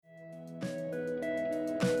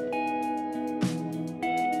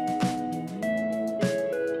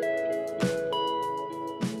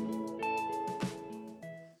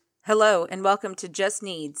Hello, and welcome to Just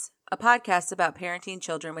Needs, a podcast about parenting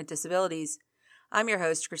children with disabilities. I'm your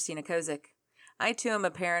host, Christina Kozik. I, too, am a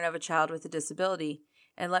parent of a child with a disability,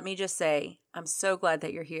 and let me just say, I'm so glad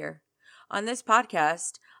that you're here. On this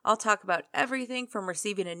podcast, I'll talk about everything from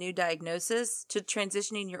receiving a new diagnosis to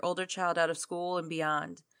transitioning your older child out of school and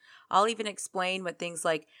beyond. I'll even explain what things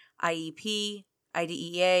like IEP,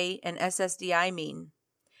 IDEA, and SSDI mean.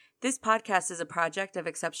 This podcast is a project of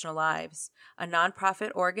Exceptional Lives, a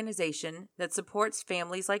nonprofit organization that supports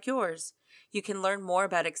families like yours. You can learn more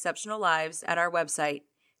about Exceptional Lives at our website,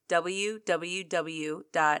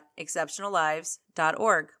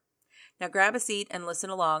 www.exceptionallives.org. Now grab a seat and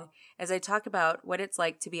listen along as I talk about what it's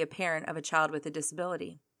like to be a parent of a child with a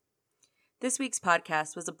disability. This week's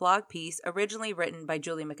podcast was a blog piece originally written by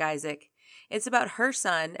Julie McIsaac. It's about her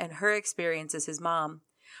son and her experience as his mom.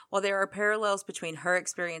 While there are parallels between her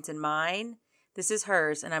experience and mine, this is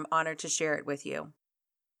hers, and I'm honored to share it with you.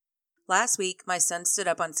 Last week, my son stood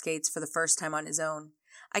up on skates for the first time on his own.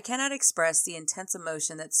 I cannot express the intense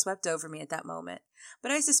emotion that swept over me at that moment, but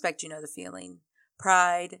I suspect you know the feeling.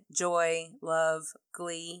 Pride, joy, love,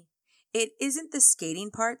 glee. It isn't the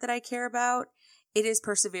skating part that I care about. It is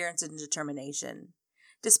perseverance and determination.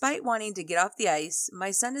 Despite wanting to get off the ice,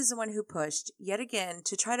 my son is the one who pushed, yet again,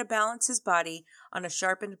 to try to balance his body on a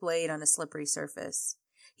sharpened blade on a slippery surface.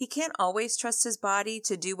 He can't always trust his body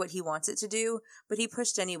to do what he wants it to do, but he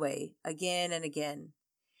pushed anyway, again and again.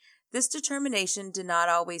 This determination did not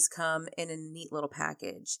always come in a neat little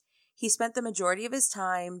package. He spent the majority of his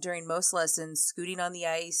time during most lessons scooting on the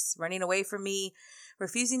ice, running away from me,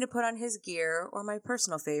 refusing to put on his gear, or my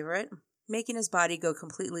personal favorite, making his body go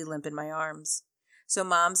completely limp in my arms. So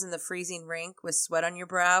moms in the freezing rink with sweat on your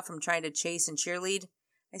brow from trying to chase and cheerlead,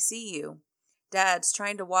 I see you. Dads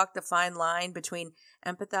trying to walk the fine line between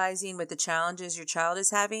empathizing with the challenges your child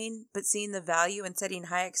is having, but seeing the value in setting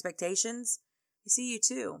high expectations, I see you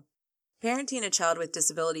too. Parenting a child with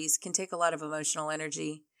disabilities can take a lot of emotional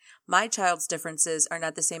energy. My child's differences are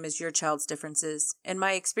not the same as your child's differences, and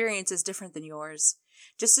my experience is different than yours.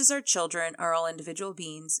 Just as our children are all individual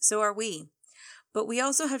beings, so are we. But we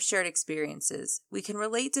also have shared experiences. We can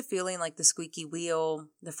relate to feeling like the squeaky wheel,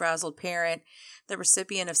 the frazzled parent, the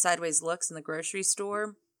recipient of sideways looks in the grocery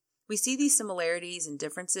store. We see these similarities and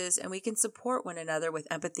differences, and we can support one another with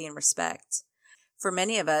empathy and respect. For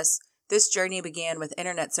many of us, this journey began with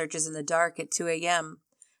internet searches in the dark at 2 a.m.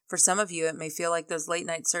 For some of you, it may feel like those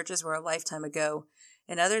late-night searches were a lifetime ago,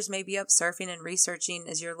 and others may be up surfing and researching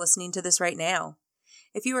as you're listening to this right now.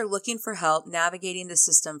 If you are looking for help navigating the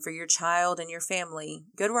system for your child and your family,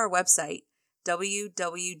 go to our website,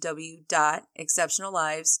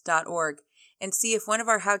 www.exceptionallives.org, and see if one of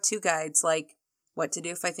our how-to guides like What to Do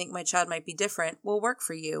If I Think My Child Might Be Different will work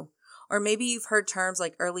for you. Or maybe you've heard terms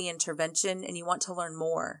like early intervention and you want to learn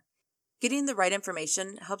more. Getting the right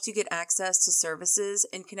information helps you get access to services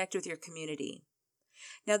and connect with your community.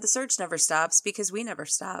 Now, the search never stops because we never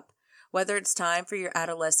stop. Whether it's time for your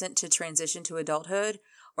adolescent to transition to adulthood,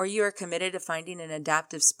 or you are committed to finding an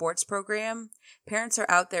adaptive sports program, parents are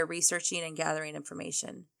out there researching and gathering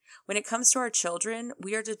information. When it comes to our children,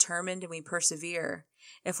 we are determined and we persevere.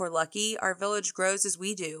 If we're lucky, our village grows as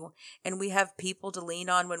we do, and we have people to lean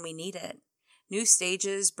on when we need it. New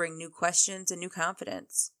stages bring new questions and new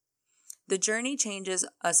confidence. The journey changes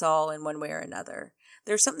us all in one way or another.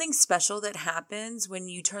 There's something special that happens when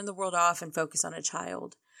you turn the world off and focus on a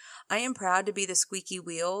child. I am proud to be the squeaky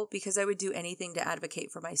wheel because I would do anything to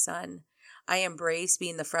advocate for my son. I embrace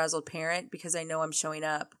being the frazzled parent because I know I'm showing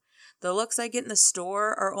up. The looks I get in the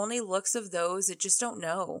store are only looks of those that just don't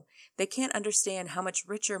know. They can't understand how much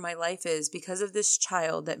richer my life is because of this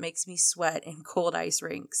child that makes me sweat in cold ice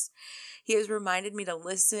rinks. He has reminded me to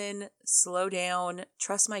listen, slow down,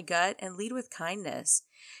 trust my gut, and lead with kindness.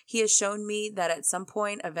 He has shown me that at some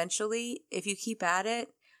point, eventually, if you keep at it,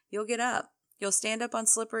 you'll get up. You'll stand up on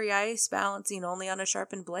slippery ice, balancing only on a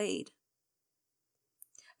sharpened blade.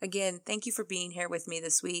 Again, thank you for being here with me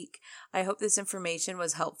this week. I hope this information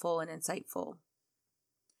was helpful and insightful.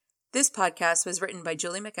 This podcast was written by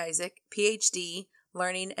Julie McIsaac, PhD,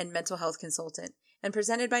 Learning and Mental Health Consultant, and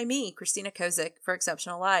presented by me, Christina Kozik, for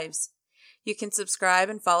Exceptional Lives. You can subscribe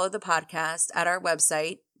and follow the podcast at our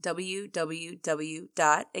website,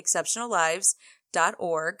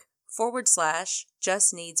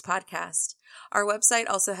 www.exceptionallives.org/Just Needs Podcast. Our website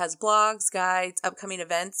also has blogs, guides, upcoming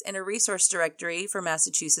events, and a resource directory for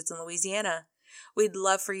Massachusetts and Louisiana. We'd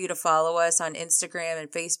love for you to follow us on Instagram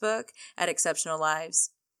and Facebook at Exceptional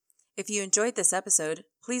Lives. If you enjoyed this episode,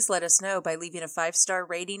 please let us know by leaving a 5-star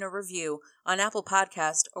rating or review on Apple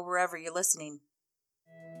Podcast or wherever you're listening.